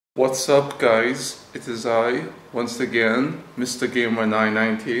What's up guys, it is I, once again, MR.GAMER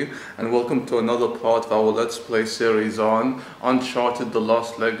 990, and welcome to another part of our Let's Play series on Uncharted: The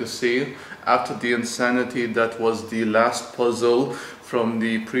Lost Legacy. After the insanity that was the last puzzle from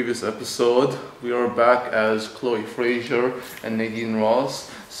the previous episode, we are back as Chloe Frazer and Nadine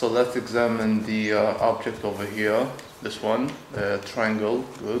Ross. So let's examine the object over here, this one, the triangle,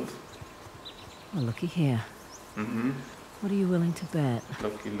 good. Well, looky here. What are you willing to bet?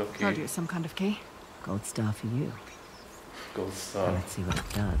 Looky. Told you it's some kind of key. Gold star for you. Gold star. Well, let's see what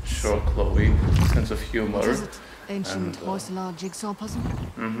it does. Sure, Chloe. Sense of humor. What is it? Ancient Hoysala jigsaw puzzle?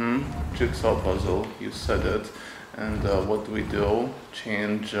 Jigsaw puzzle, you said it. And what do?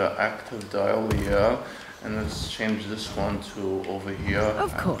 Change active dial, yeah. And let's change this one to over here.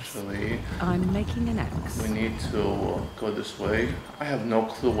 Of course. Actually, I'm making an axe. we need to go this way. I have no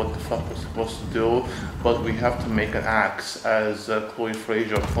clue what the fuck we're supposed to do, but we have to make an axe, as Chloe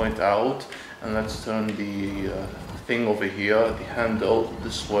Frazer pointed out. And let's turn the thing over here, the handle,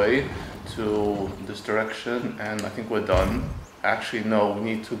 this way to this direction, and I think we're done. Actually, no, we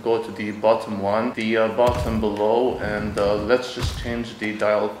need to go to the bottom one, the bottom below, and let's just change the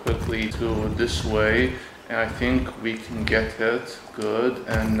dial quickly to this way, and I think we can get it. Good.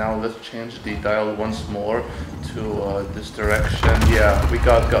 And now let's change the dial once more to this direction. Yeah, we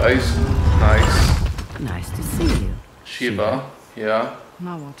got, guys. Nice. Nice to see you. Shiva. Yeah.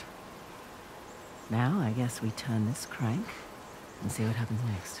 Now what? Now I guess we turn this crank and see what happens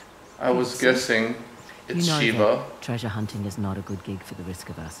next. I was guessing it's you know Shiva. that treasure hunting is not a good gig for the risk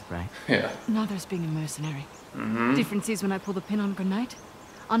of us, right? Yeah. Neither is being a mercenary. Difference is when I pull the pin on a grenade,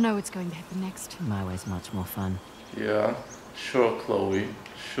 I know it's going to happen next. My way's much more fun. Yeah, sure, Chloe,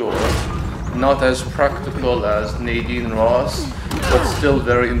 sure. Not as practical as Nadine Ross, but still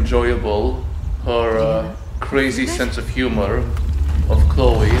very enjoyable. Her crazy sense of humor of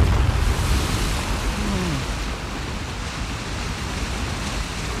Chloe.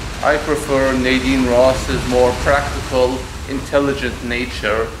 I prefer Nadine Ross's more practical, intelligent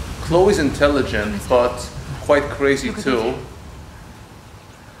nature. Chloe's intelligent, but quite crazy too.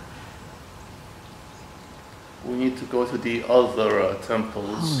 We need to go to the other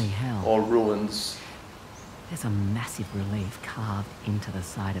temples. Holy hell. Or ruins. There's a massive relief carved into the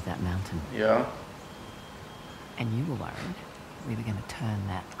side of that mountain. Yeah. And you were worried we were going to turn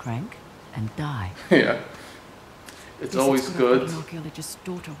that crank and die. Yeah. It's always good. An archaeologist's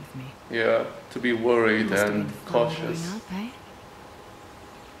daughter with me. Yeah, to be worried and cautious. Up, eh?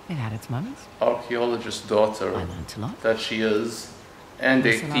 It had its moments. Archaeologist's I daughter learned a lot. that she is, and a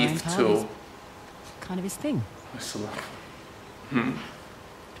Marcel thief Arendt too. Kind of his thing.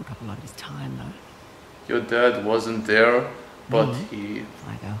 Took up a lot of his time though. Your dad wasn't there, but Me?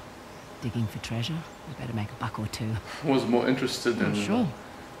 I go digging for treasure. We better make a buck or two. he was more interested in, Sure.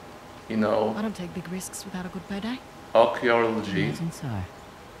 you know, I don't take big risks without a good payday. archaeology, Imagine so.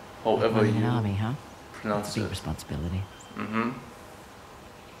 however Running an you army, huh? pronounce It's a big it. responsibility.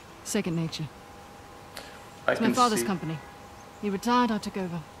 Second nature. I It's my can father's see. company. He retired, I took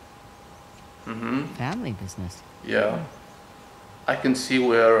over. Family business. Yeah. I can see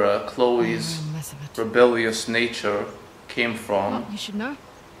where Chloe's Oh, mess of it. rebellious nature came Well, from. you should know.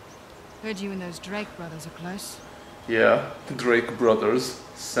 Heard you and those Drake brothers are close. Yeah, the Drake brothers,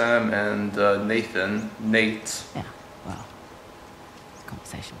 Sam and Nathan, Nate. Yeah, well, it's a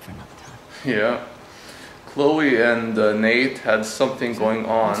conversation for another time. Yeah. Chloe and Nate had something going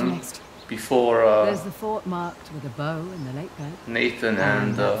What's on next? before There's the fort marked with a bow in the lake bed. Nathan And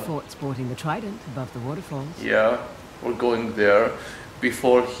and that fort sporting the trident above the waterfalls. yeah, were going there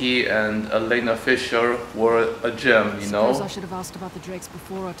before he and Elena Fisher were a gem, you Suppose I know, should have asked about the Drakes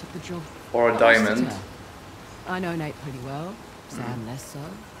before I took the job. or a Not much to diamond. tell. I know Nate pretty well. Sam less so.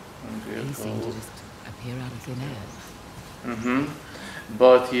 He seemed to just appear out of thin air.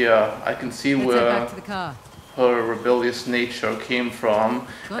 But yeah, I can see Let's head where back to the car. her rebellious nature came from,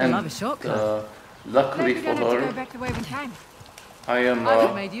 Gotta love a shortcut. luckily Maybe we for don't have to go her, back the way we came. I am. I would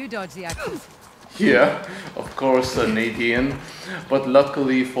have made you dodge the axes. Yeah, of course, Nadine. But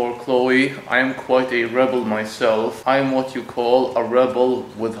luckily for Chloe, I am quite a rebel myself. I am what you call a rebel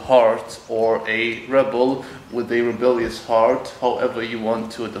with heart, or a rebel with a rebellious heart, however you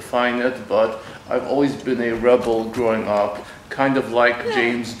want to define it. But I've always been a rebel growing up, kind of like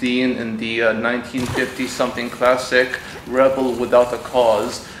James Dean in the 1950-something classic, Rebel Without a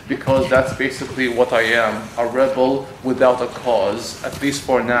Cause. Because that's basically what I am, a rebel without a cause, at least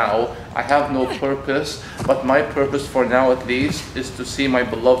for now. I have no purpose, but my purpose for now at least is to see my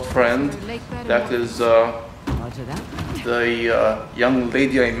beloved friend, that is Roger that. the young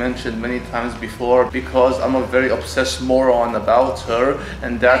lady I mentioned many times before, because I'm a very obsessed moron about her,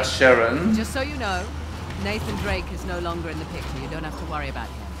 and that's Sharon. Just so you know, Nathan Drake is no longer in the picture. You don't have to worry about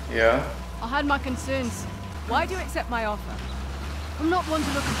him. Yeah? I had my concerns. Why do you accept my offer? I'm not one to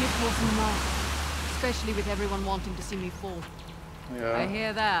look a gift horse in the mouth, especially with everyone wanting to see me fall. Yeah. I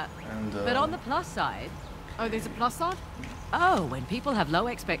hear that. And, But on the plus side... Oh, there's a plus side? Oh, when people have low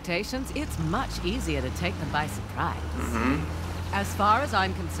expectations, it's much easier to take them by surprise. As far as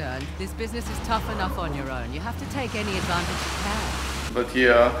I'm concerned, this business is tough enough on your own. You have to take any advantage you can. But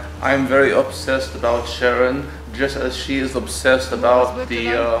yeah, I'm very obsessed about Sharon, just as she is obsessed about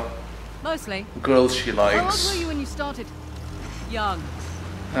the Mostly. girls she How old likes. were you when you started? Young.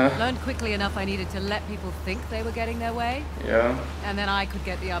 Huh? Learned quickly enough I needed to let people think they were getting their way, Yeah. and then I could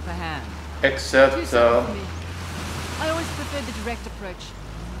get the upper hand. Except Too simple for me. I always preferred the direct approach.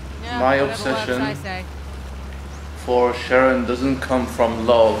 Yeah, My whatever obsession- works, I say. for Sharon doesn't come from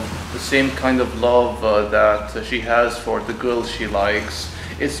love, the same kind of love that she has for the girls she likes.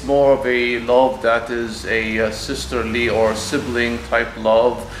 It's more of a love that is a sisterly or sibling type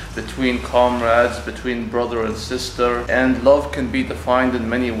love between comrades, between brother and sister. And love can be defined in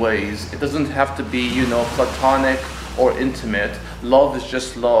many ways. It doesn't have to be, you know, platonic or intimate. Love is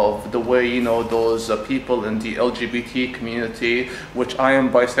just love, the way, you know, those people in the LGBT community, which I am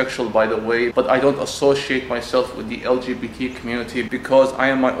bisexual by the way, but I don't associate myself with the LGBT community because I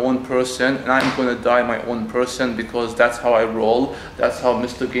am my own person and I'm gonna die my own person because that's how I roll. That's how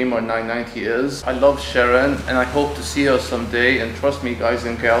Mr. Gamer 990 is. I love Sharon and I hope to see her someday, and trust me guys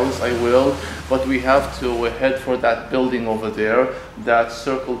and gals, I will. But we have to head for that building over there, that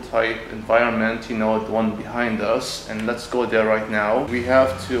circle type environment, you know, the one behind us, and let's go there right now. We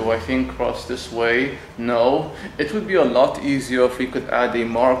have to, I think, cross this way. No, it would be a lot easier if we could add a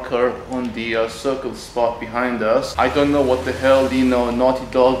marker on the circle spot behind us. I don't know what the hell, you know, Naughty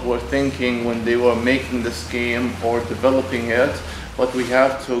Dog were thinking when they were making this game or developing it. But we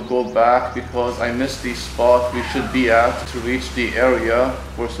have to go back because I missed the spot we should be at to reach the area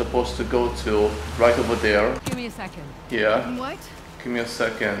we're supposed to go to, right over there. Give me a second. Yeah, Wait. give me a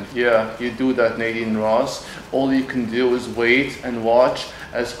second. Yeah, you do that, Nadine Ross. All you can do is wait and watch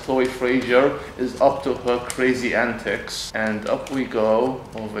as Chloe Frazer is up to her crazy antics. And up we go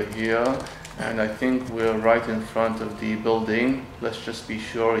over here. And I think we're right in front of the building. Let's just be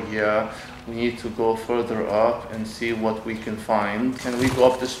sure. Yeah, we need to go further up and see what we can find. Can we go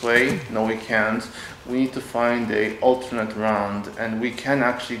up this way? No, we can't. We need to find a alternate round, and we can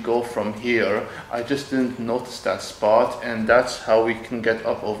actually go from here. I just didn't notice that spot, and that's how we can get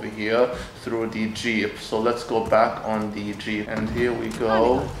up over here through the jeep. So let's go back on the jeep, and here we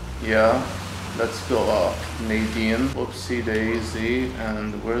go. Yeah. Let's go up, Nadine. Whoopsie daisy.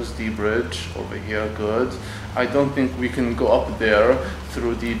 And where's the bridge? Over here, good. I don't think we can go up there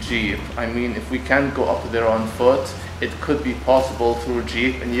through the jeep. I mean, if we can't go up there on foot, it could be possible through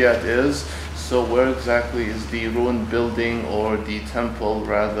jeep, and yeah, it is. So where exactly is the ruined building, or the temple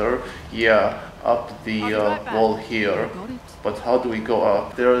rather? Yeah, up the wall here. But how do we go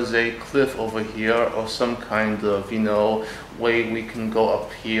up? There is a cliff over here, or some kind of, you know, way we can go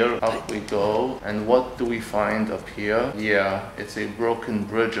up here. Up we go. And what do we find up here? Yeah, it's a broken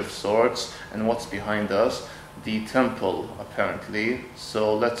bridge of sorts. And what's behind us? The temple, apparently.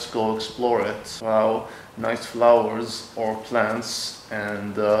 So let's go explore it. Wow, nice flowers or plants.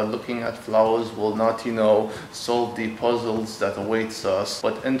 And looking at flowers will not, you know, solve the puzzles that awaits us.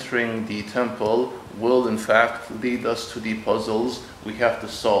 But entering the temple will in fact lead us to the puzzles we have to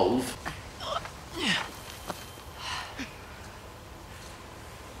solve.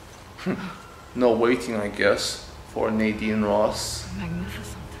 No waiting, I guess, for Nadine Ross.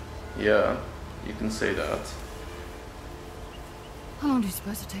 Magnificent. Yeah, you can say that. How long do you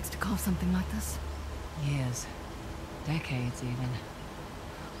suppose it takes to carve something like this? Years. Decades, even.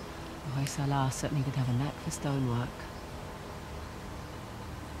 Salah certainly did have a knack for stonework.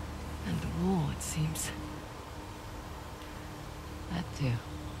 And war, it seems. That too.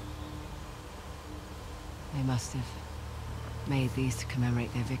 They must have made these to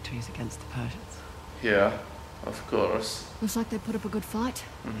commemorate their victories against the Persians. Yeah, of course. Looks like they put up a good fight.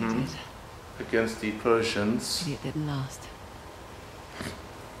 They did. Against the Persians. Pity it didn't last.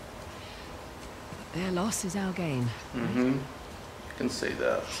 But their loss is our gain. You can say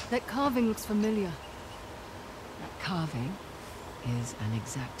that. That carving looks familiar. That carving is an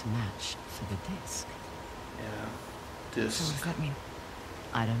exact match for the disc. Yeah, So what this. does that mean?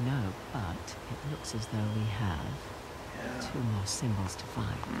 I don't know, but it looks as though we have Yeah. 2 more symbols to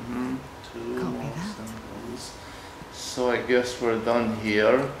find. Two Copy more that. symbols. So I guess we're done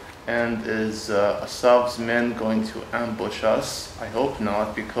here. And is Asav's men going to ambush us? I hope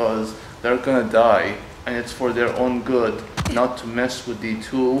not, because they're gonna die. And it's for their own good not to mess with the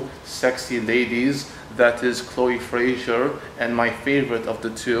two sexy ladies. That is Chloe Frazer and my favorite of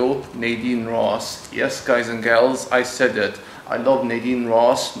the two, Nadine Ross. Yes, guys and gals, I said it. I love Nadine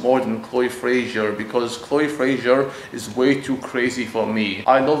Ross more than Chloe Frazer because Chloe Frazer is way too crazy for me.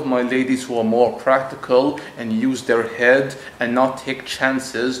 I love my ladies who are more practical and use their head and not take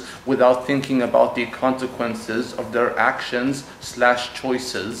chances without thinking about the consequences of their actions /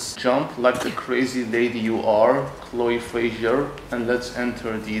 choices. Jump like the crazy lady you are, Chloe Frazer, and let's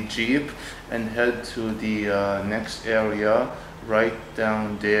enter the Jeep and head to the next area. Right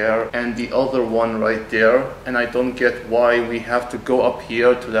down there, and the other one right there, and I don't get why we have to go up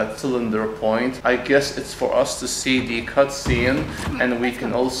here to that cylinder point. I guess it's for us to see the cutscene, and we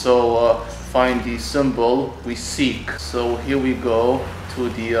can also find the symbol we seek. So here we go to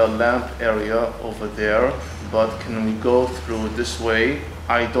the lamp area over there, but can we go through this way?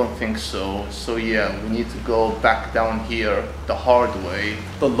 I don't think so. So yeah, we need to go back down here the hard way,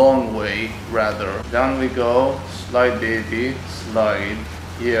 the long way rather. Down we go. Slide, baby, slide.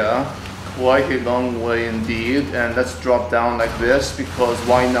 Yeah, quite a long way indeed. And let's drop down like this because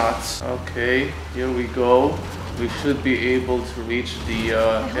why not? Okay, here we go. We should be able to reach the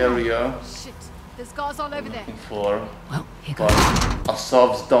area. Shit, there's cars all over there. For. Well, here goes. But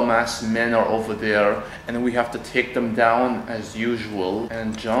Asav's dumbass men are over there, and we have to take them down as usual.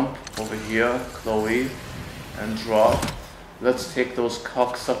 And jump over here, Chloe, and drop. Let's take those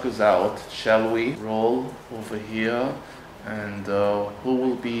cocksuckers out, shall we? Roll over here, and who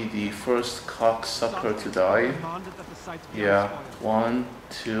will be the first cocksucker to die? Yeah, 1,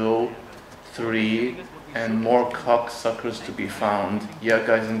 2, 3, and more cocksuckers to be found. Yeah,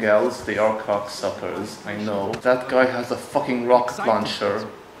 guys and gals, they are cocksuckers, I know. That guy has a fucking rocket launcher.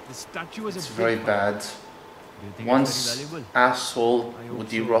 It's very bad. Once asshole with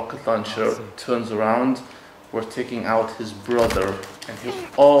the rocket launcher turns around, we're taking out his brother. And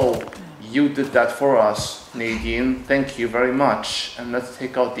oh, you did that for us, Nadine. Thank you very much. And let's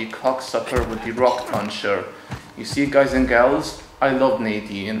take out the cocksucker with the rocket launcher. You see, guys and gals, I love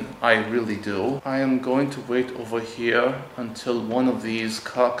Nadine. I really do. I am going to wait over here until one of these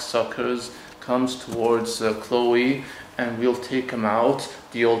cocksuckers comes towards Chloe, and we'll take him out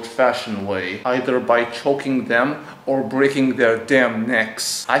the old-fashioned way, either by choking them or breaking their damn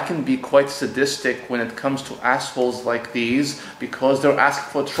necks. I can be quite sadistic when it comes to assholes like these because they're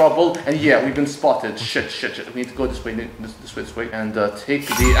asking for trouble, and yeah, we've been spotted. Shit. We need to go this way, this way, and take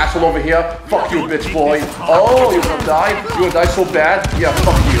the asshole over here. Fuck you, bitch boy. Oh, you're gonna die? You're gonna die so bad? Yeah,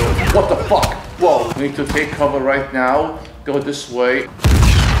 fuck you. What the fuck? Whoa, we need to take cover right now. Go this way.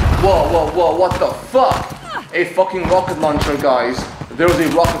 Whoa, what the fuck? A fucking rocket launcher, guys. There was a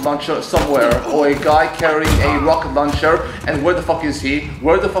rocket launcher somewhere, or a guy carrying a rocket launcher, and where the fuck is he?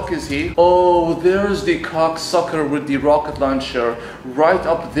 Where the fuck is he? Oh, there's the cocksucker with the rocket launcher, right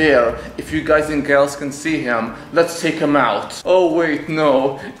up there. If you guys and gals can see him, let's take him out. Oh wait,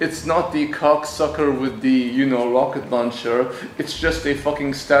 no, it's not the cocksucker with the, you know, rocket launcher. It's just a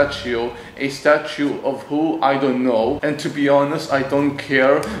fucking statue. A statue of who? I don't know. And to be honest, I don't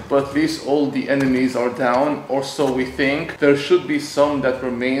care, but at least all the enemies are down, or so we think. There should be some that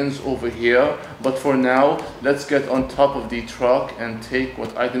remains over here, but for now, let's get on top of the truck and take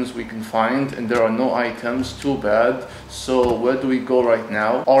what items we can find. And there are no items, too bad. So where do we go right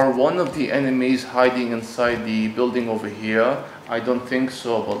now? Are one of the enemies hiding inside the building over here? I don't think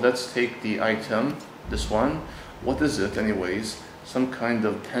so, but let's take the item. This one. What is it anyways? Some kind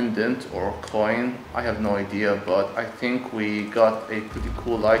of pendant or coin? I have no idea, but I think we got a pretty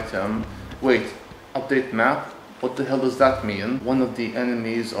cool item. Wait, update map? What the hell does that mean? One of the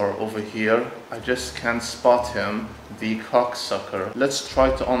enemies are over here. I just can't spot him. The cocksucker. Let's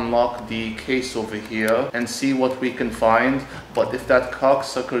try to unlock the case over here and see what we can find. But if that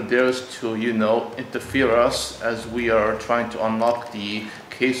cocksucker dares to, you know, interfere us as we are trying to unlock the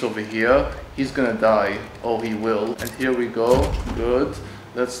case over here, he's gonna die. Oh, he will. And here we go. Good.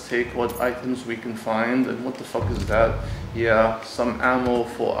 Let's take what items we can find. And what the fuck is that? Yeah, some ammo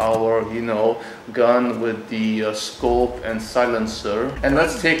for our, you know, gun with the scope and silencer. And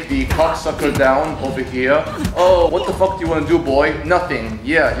let's take the cocksucker down over here. Oh, what the fuck do you want to do, boy? Nothing.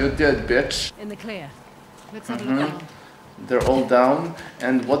 Yeah, you're dead, bitch. In the clear. Let's have a look around. They're all down.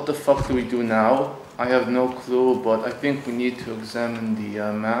 And what the fuck do we do now? I have no clue, but I think we need to examine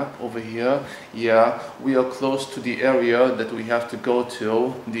the map over here. Yeah, we are close to the area that we have to go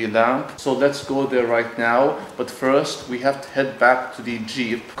to, the lamp. So let's go there right now. But first, we have to head back to the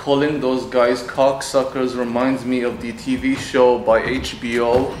Jeep. Calling those guys cocksuckers reminds me of the TV show by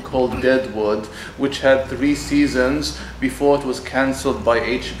HBO called Deadwood, which had 3 seasons before it was cancelled by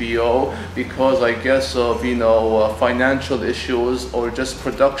HBO because I guess of, you know, financial issues or just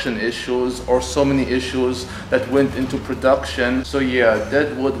production issues or so many issues that went into production. So yeah,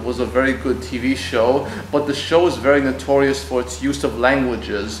 Deadwood was a very good TV show, but the show is very notorious for its use of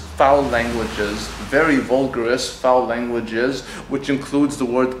languages, foul languages, very vulgarous foul languages, which includes the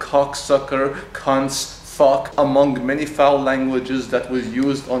word cocksucker, cunts, fuck, among many foul languages that was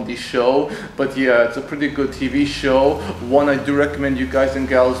used on the show. But yeah, it's a pretty good TV show, one I do recommend you guys and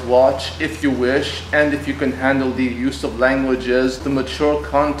gals watch if you wish, and if you can handle the use of languages, the mature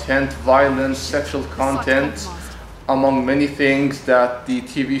content, violence, sexual content, among many things that the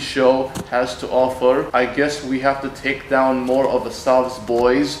TV show has to offer. I guess we have to take down more of Asav's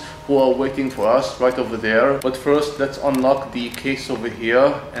boys who are waiting for us right over there. But first, let's unlock the case over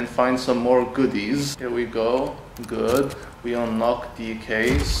here and find some more goodies. Here we go. Good. We unlock the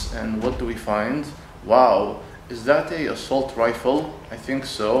case, and what do we find? Wow. Is that a assault rifle? I think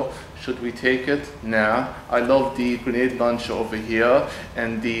so. Should we take it? Nah. I love the grenade launcher over here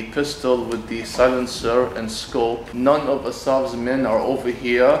and the pistol with the silencer and scope. None of Asav's men are over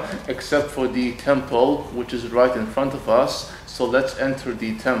here except for the temple, which is right in front of us. So let's enter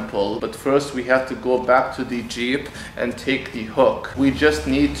the temple. But first we have to go back to the Jeep and take the hook. We just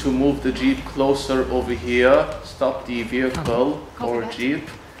need to move the Jeep closer over here, stop the vehicle or Jeep,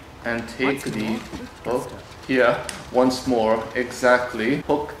 and take the hook. Yeah, once more, exactly.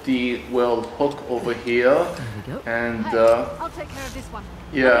 Hook the, hook over here. And I'll take care of this one.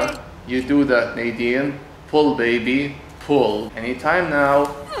 yeah, Okay. you do that, Nadine. Pull, baby, pull. Anytime now,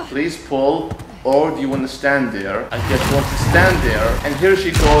 please pull. Or do you want to stand there? I guess you want to stand there. And here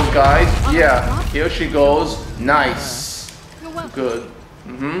she goes, guys. Yeah, here she goes. Nice. You're welcome.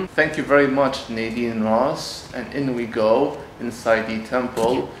 Good. Thank you very much, Nadine Ross. And in we go inside the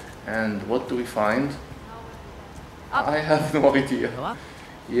temple. And what do we find? I have no idea. Go up.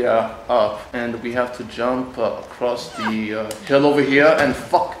 Yeah, up. And we have to jump across the hill over here and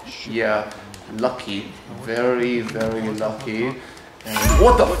fuck. Yeah, lucky. Very, very lucky. And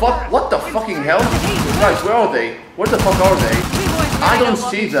what the fuck? What the fucking hell? Guys, where are they? Where the fuck are they? I don't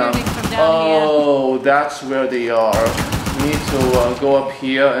see them. Oh, that's where they are. We need to go up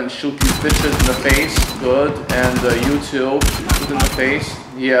here and shoot these bitches in the face. Good. And you too. Shoot in the face.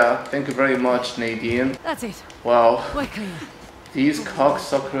 Yeah, thank you very much, Nadine. That's it. Wow. We're clear. These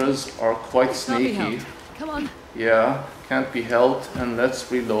cocksuckers are quite Can't be sneaky. helped. Come on. Yeah, can't be helped. And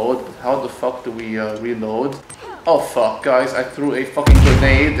let's reload. But how the fuck do we reload? Oh fuck, guys, I threw a fucking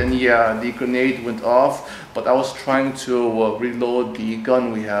grenade and yeah, the grenade went off. But I was trying to reload the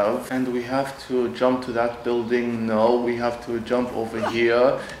gun we have. And we have to jump to that building. No, we have to jump over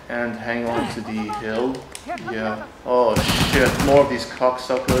here and hang on to the hill. Yeah. Oh shit, more of these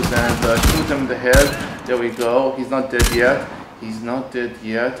cocksuckers and shoot him in the head. There we go. He's not dead yet. He's not dead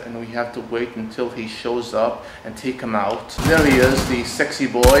yet, and we have to wait until he shows up and take him out. There he is, the sexy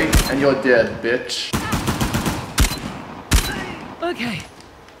boy, and you're dead, bitch. Okay.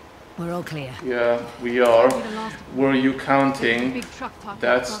 We're all clear. Yeah, we are. Were you counting? Big truck parked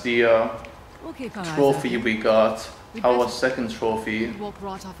That's across. the We'll keep our eyes trophy open. we got. We'd Our better- second trophy We'd walk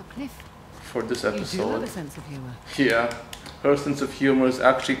right off a cliff. for this You do have episode. a sense of humor. Yeah, her sense of humor is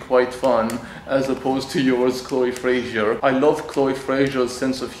actually quite fun, as opposed to yours, Chloe Frazer. I love Chloe Frazer's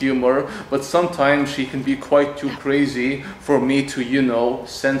sense of humor, but sometimes she can be quite too crazy for me to, you know,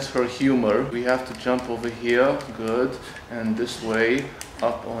 sense her humor. We have to jump over here, good, and this way,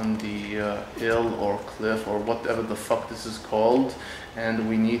 up on the hill or cliff or whatever the fuck this is called. And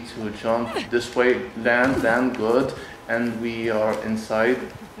we need to jump this way, land, good, and we are inside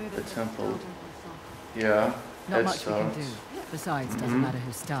the temple. Yeah. Not Head much we can start. do. Besides, doesn't matter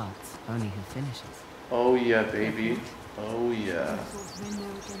who starts, only who finishes. Oh yeah, baby. Oh yeah.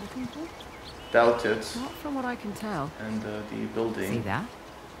 Doubt it. Not from what I can tell. And the See building. that?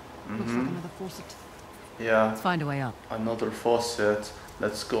 Looks like another faucet. Yeah, Let's find a way up. another faucet.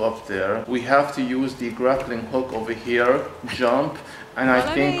 Let's go up there. We have to use the grappling hook over here, jump, and I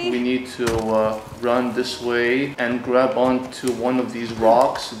Follow think me. we need to run this way and grab onto one of these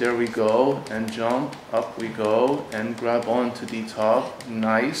rocks. There we go, and jump. Up we go, and grab onto the top.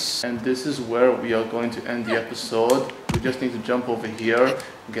 Nice. And this is where we are going to end the episode. We just need to jump over here,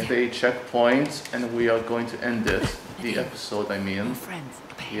 get a checkpoint, and we are going to end it. The episode, I mean. Friends.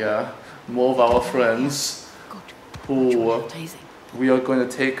 Yeah, more of our friends who we are going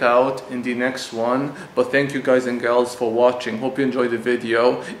to take out in the next one. But thank you guys and gals for watching. Hope you enjoyed the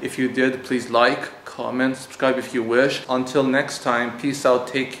video. If you did, please like, comment, subscribe if you wish. Until next time, peace out,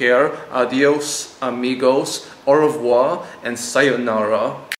 take care, adios, amigos, au revoir, and sayonara.